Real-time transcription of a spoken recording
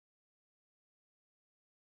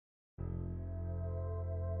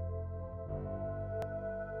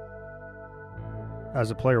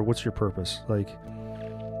as a player, what's your purpose? Like,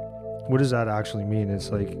 what does that actually mean? It's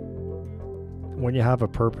like, when you have a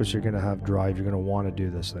purpose, you're going to have drive. You're going to want to do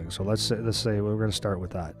this thing. So let's say we're going to start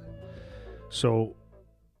with that. So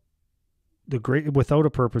without a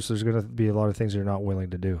purpose, there's going to be a lot of things you're not willing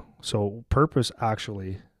to do. So purpose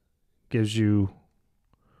actually gives you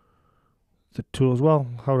the tools. Well,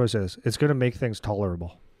 how do I say this? It's going to make things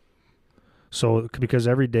tolerable. So because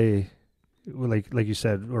every day, like you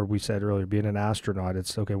said, or we said earlier, being an astronaut,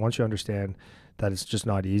 it's okay. Once you understand that it's just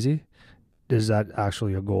not easy, is that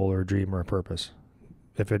actually a goal or a dream or a purpose?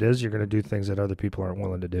 If it is, you're going to do things that other people aren't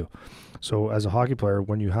willing to do. So as a hockey player,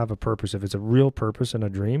 when you have a purpose, if it's a real purpose and a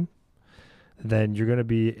dream, then you're going to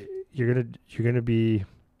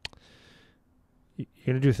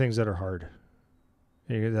do things that are hard.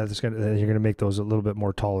 You're going to make those a little bit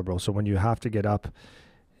more tolerable. So when you have to get up,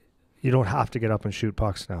 you don't have to get up and shoot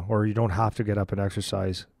pucks now, or you don't have to get up and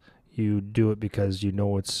exercise. You do it because you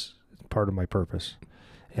know it's part of my purpose.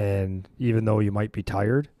 And even though you might be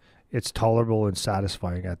tired, it's tolerable and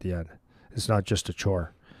satisfying at the end. It's not just a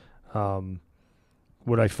chore.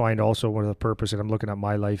 What I find also with a purpose, and I'm looking at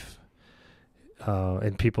my life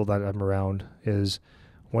and people that I'm around, is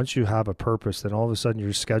once you have a purpose, then all of a sudden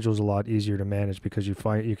your schedule's a lot easier to manage because you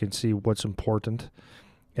can see what's important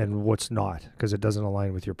and what's not, because it doesn't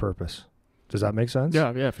align with your purpose. Does that make sense?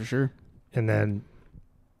 Yeah, for sure. And then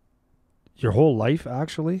your whole life,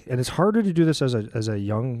 actually, and it's harder to do this as a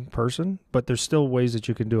young person, but there's still ways that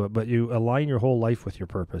you can do it, but you align your whole life with your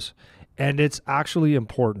purpose. And it's actually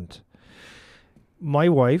important. My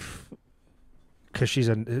wife, because she's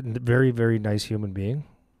a very, very nice human being,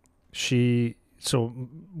 so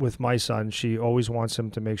with my son, she always wants him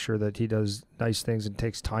to make sure that he does nice things and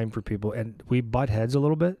takes time for people. And we butt heads a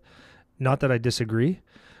little bit. Not that I disagree,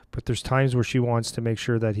 but there's times where she wants to make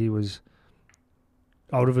sure that he was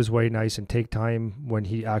out of his way nice and take time when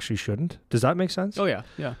he actually shouldn't. Does that make sense? Oh yeah.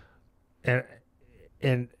 Yeah.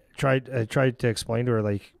 And I tried to explain to her,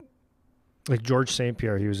 like George St.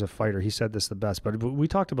 Pierre, he was a fighter. He said this the best, but we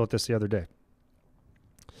talked about this the other day.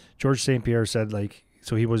 George St. Pierre said, like,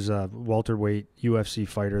 so he was a welterweight UFC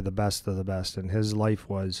fighter, the best of the best, and his life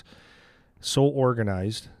was so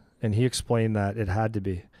organized, and he explained that it had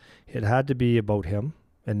to be about him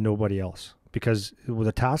and nobody else, because with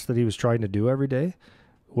the task that he was trying to do every day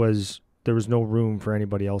there was no room for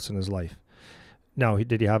anybody else in his life. Now,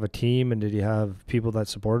 did he have a team and did he have people that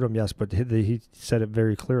supported him? Yes, but he said it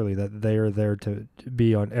very clearly that they are there to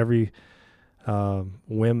be on every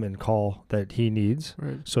whim and call that he needs,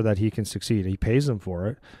 right, so that he can succeed. He pays them for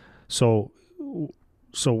it. So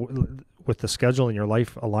with the schedule in your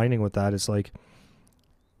life aligning with that, it's like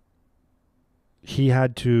he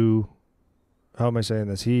had to, how am I saying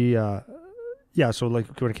this? So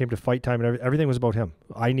like when it came to fight time and everything was about him.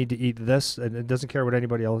 I need to eat this, and it doesn't care what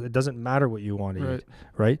anybody else. It doesn't matter what you want to eat,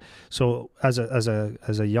 right? So as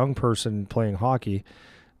a young person playing hockey,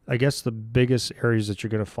 I guess the biggest areas that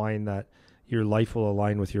you're going to find that your life will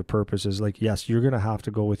align with your purpose is, like, yes, you're going to have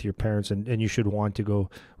to go with your parents, and you should want to go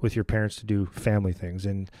with your parents to do family things,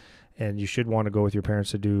 and you should want to go with your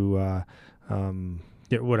parents to do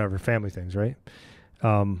whatever family things, right?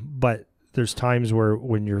 But there's times where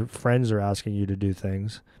when your friends are asking you to do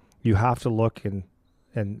things, you have to look and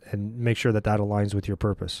make sure that aligns with your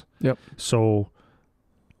purpose. Yep. So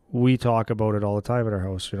we talk about it all the time at our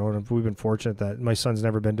house, and we've been fortunate that my son's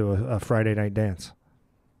never been to a Friday night dance.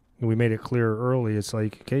 We made it clear early. It's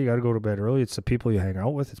like, okay, you got to go to bed early. It's the people you hang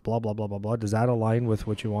out with. It's blah, blah, blah, blah, blah. Does that align with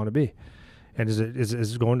what you want to be? And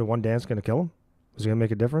is going to one dance going to kill him? Is it going to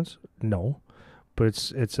make a difference? No.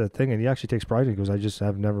 But it's a thing, and he actually takes pride in it. He goes, I just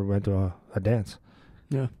have never went to a dance.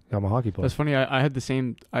 Yeah. I'm a hockey player. That's funny. I had the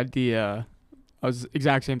same idea. I was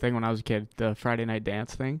exact same thing when I was a kid, the Friday night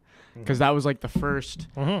dance thing. Because that was like the first.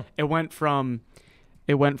 Mm-hmm. It went from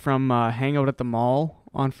hang out at the mall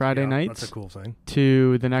on Friday nights. That's a cool thing.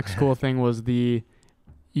 To the next cool thing was you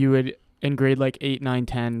would, in grade like 8, 9,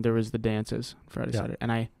 10, there was the dances Friday, Saturday.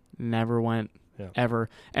 And I never went ever.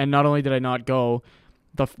 And not only did I not go,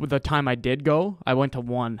 the time I did go, I went to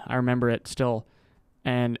one. I remember it still.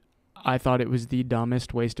 And I thought it was the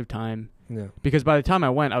dumbest waste of time. Yeah. Because by the time I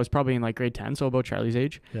went, I was probably in like grade 10, so about Charlie's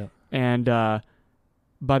age. Yeah. And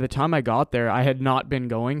by the time I got there, I had not been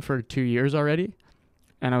going for 2 years already.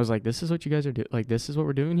 And I was like, this is what you guys are doing? Like, this is what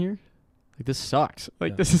we're doing here? Like, this sucks.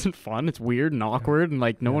 Like, this isn't fun. It's weird and awkward. And,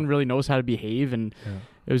 like, no one really knows how to behave. And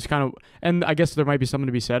it was kind of... And I guess there might be something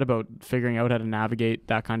to be said about figuring out how to navigate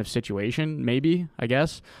that kind of situation, maybe, I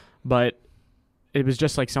guess. But it was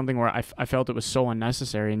just, like, something where I felt it was so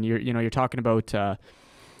unnecessary. And, you're talking about...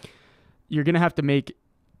 you're going to have to make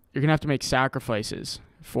sacrifices,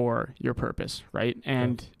 for your purpose, right?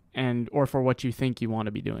 And or for what you think you want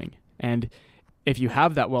to be doing. And if you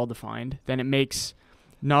have that well defined, then it makes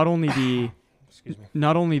not only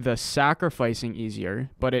the sacrificing easier,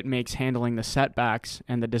 but it makes handling the setbacks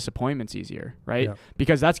and the disappointments easier, right? Yeah.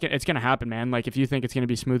 Because it's gonna happen, man. Like if you think it's gonna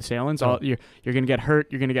be smooth sailing, you're gonna get hurt,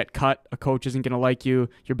 you're gonna get cut, a coach isn't gonna like you,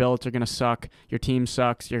 your billets are gonna suck, your team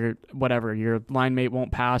sucks, your line mate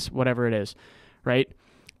won't pass, whatever it is, right?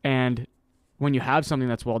 And when you have something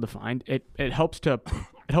that's well defined, it helps to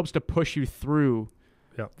push you through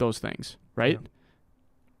those things, right?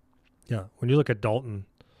 Yeah. When you look at Dalton,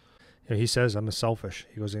 he says, I'm selfish.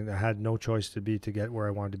 He goes, I had no choice to get where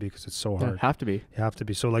I wanted to be because it's so hard. You have to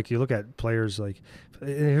be. So, like, you look at players, like, and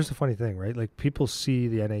here's the funny thing, right? Like, people see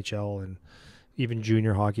the NHL and even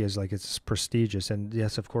junior hockey as, like, it's prestigious. And,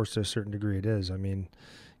 yes, of course, to a certain degree it is. I mean,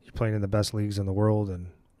 you're playing in the best leagues in the world, and,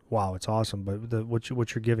 wow, it's awesome. But what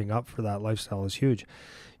you're giving up for that lifestyle is huge.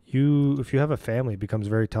 If you have a family, it becomes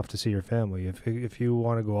very tough to see your family. If you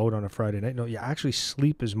want to go out on a Friday night, actually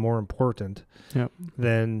sleep is more important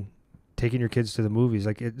than taking your kids to the movies.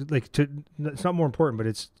 It's not more important, but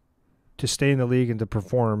it's to stay in the league and to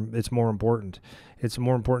perform. It's more important. It's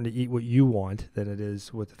more important to eat what you want than it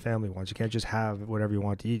is what the family wants. You can't just have whatever you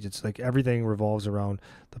want to eat. It's like everything revolves around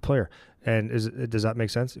the player. And does that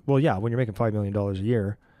make sense? Well, yeah. When you're making $5 million a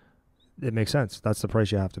year, it makes sense. That's the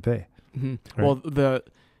price you have to pay. Mm-hmm. Right? Well,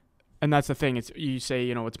 and that's the thing. It's you say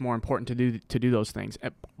it's more important to do those things,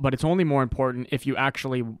 but it's only more important if you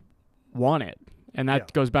actually want it. And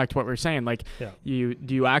that goes back to what we were saying. Like, do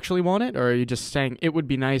you actually want it, or are you just saying it would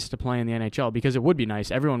be nice to play in the NHL? Because it would be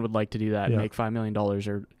nice. Everyone would like to do that and make $5 million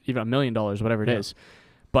or even $1 million, whatever it is.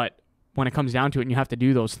 But when it comes down to it, and you have to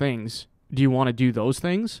do those things, do you want to do those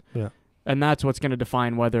things? Yeah. And that's what's going to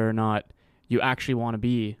define whether or not you actually want to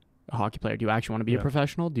be a hockey player. Do you actually want to be a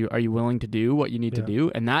professional? Are you willing to do what you need to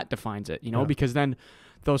do? And that defines it. Because then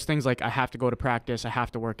those things like I have to go to practice, I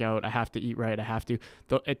have to work out, I have to eat right, I have to.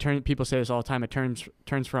 People say this all the time. It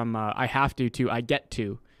turns from I have to I get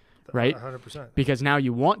to, right? 100%. Because now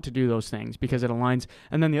you want to do those things because it aligns.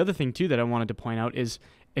 And then the other thing too that I wanted to point out is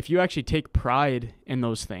if you actually take pride in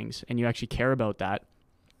those things and you actually care about that,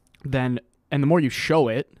 then and the more you show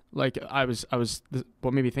it, like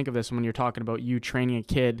what made me think of this when you're talking about you training a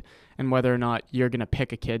kid and whether or not you're gonna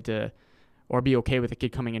pick a kid to. Or be okay with a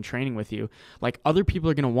kid coming and training with you. Like other people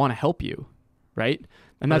are going to want to help you, right?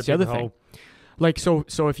 And that's the other thing. Like so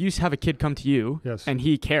if you have a kid come to you and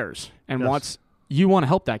he cares and wants, you want to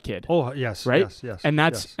help that kid. Oh yes, right? Yes. And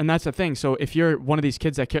that's the thing. So if you're one of these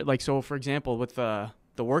kids that care, like so for example with the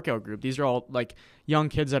workout group, these are all like young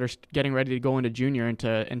kids that are getting ready to go into junior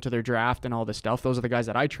into their draft and all this stuff. Those are the guys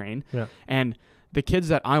that I train. Yeah. And the kids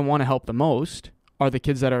that I want to help the most are the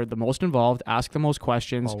kids that are the most involved, ask the most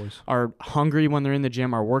questions, are hungry when they're in the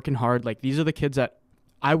gym, are working hard. Like these are the kids that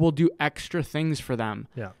I will do extra things for them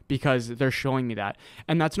because they're showing me that.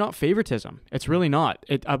 And that's not favoritism. It's really not.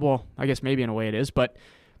 I guess maybe in a way it is, but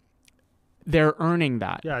they're earning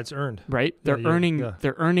that. Yeah, it's earned. Right? They're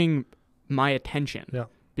earning my attention. Yeah.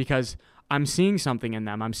 Because I'm seeing something in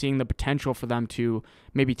them. I'm seeing the potential for them to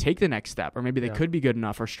maybe take the next step, or maybe they could be good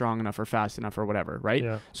enough or strong enough or fast enough or whatever, right?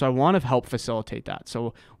 Yeah. So I want to help facilitate that.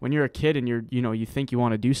 So when you're a kid and you think you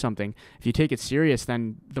want to do something, if you take it serious,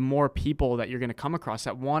 then the more people that you're going to come across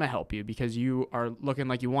that want to help you because you are looking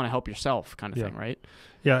like you want to help yourself kind of thing, right?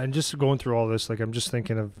 Yeah, and just going through all this, like I'm just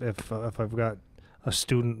thinking of if I've got a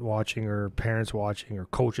student watching or parents watching or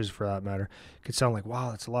coaches for that matter, it could sound like,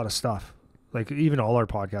 wow, that's a lot of stuff. Like even all our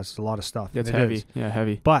podcasts is a lot of stuff. It's heavy. Yeah,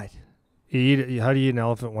 heavy. But how do you eat an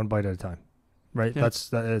elephant one bite at a time? Right? Yeah.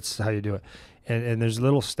 That's how you do it. And there's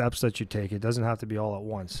little steps that you take. It doesn't have to be all at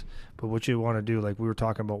once. But what you want to do, like we were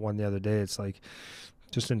talking about one the other day, it's like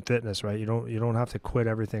just in fitness, right? You don't have to quit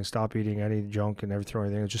everything, stop eating any junk and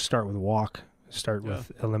everything. Just start with walk. Start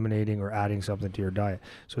with eliminating or adding something to your diet.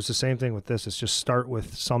 So it's the same thing with this. It's just start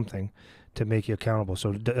with something to make you accountable.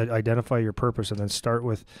 So identify your purpose and then start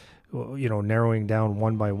with narrowing down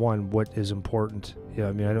one by one what is important.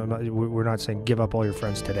 I mean, we're not saying give up all your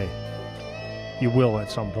friends today. You will at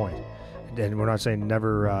some point. And we're not saying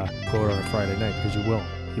never go out on a Friday night, because you will.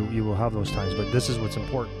 You will have those times. But this is what's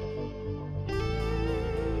important.